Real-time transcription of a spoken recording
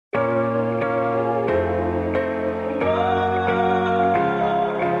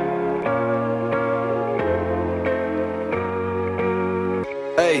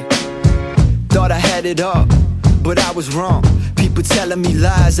had it all, but I was wrong. People telling me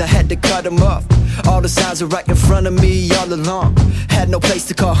lies, I had to cut them off. All the signs are right in front of me all along. Had no place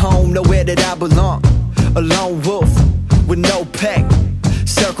to call home, nowhere that I belong. A lone wolf with no pack.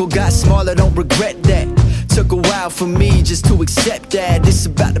 Circle got smaller, don't regret that. Took a while for me just to accept that. It's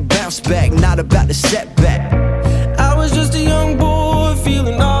about to bounce back, not about to setback. I was just a young boy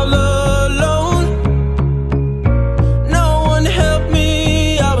feeling all alone. No one helped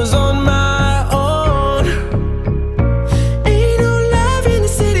me, I was on my own. Ain't no love in the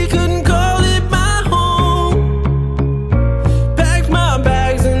city, couldn't call it my home. Packed my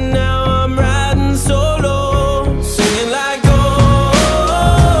bags and now I'm riding solo, singing like oh,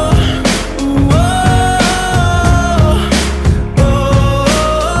 oh, oh,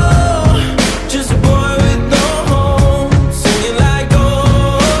 oh. Just a boy with no home, singing like oh,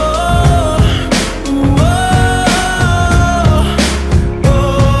 oh, oh,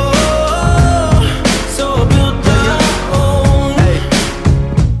 oh. So I built my own.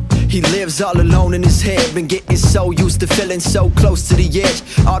 He lives all alone in his head. Been getting so used to feeling so close to the edge.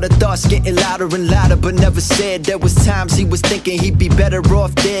 All the thoughts getting louder and louder, but never said. There was times he was thinking he'd be better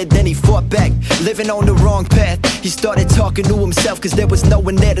off dead. Then he fought back, living on the wrong path. He started talking to himself cause there was no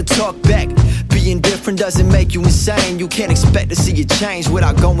one there to talk back. Being different doesn't make you insane. You can't expect to see it change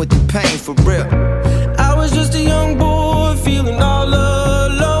without going through pain, for real. I was just a young boy feeling all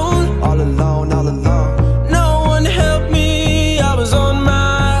alone. All alone, all alone. No one helped me, I was on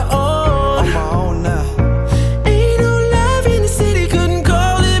my own. On my own now. Ain't no love in the city, couldn't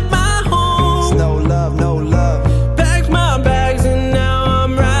call it my home. No love, no love. Packed my bags and now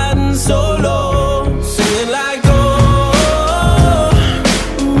I'm riding solo, singing like oh,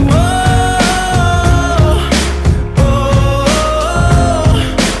 oh, oh, oh.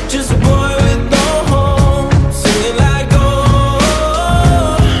 Just a boy with no home, singing like oh,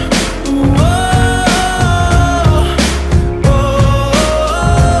 oh, oh,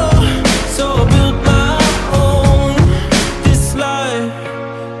 oh. So I built my own. This life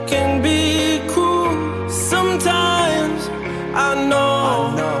can be cruel sometimes. I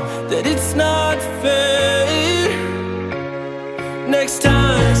know that it's not fair. Next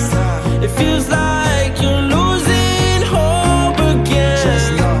time, it feels like you're losing hope again.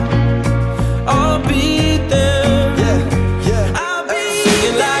 Just know. I'll be there. Yeah, yeah. I'll be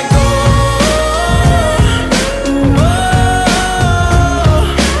singing like oh, oh,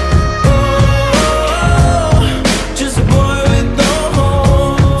 oh, oh. Just a boy with no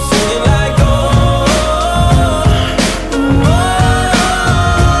home, singing like oh, oh, oh,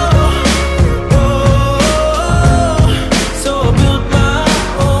 oh. So I built my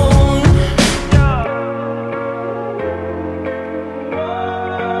own.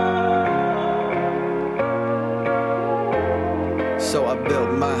 So I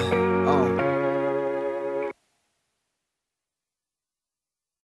built my own.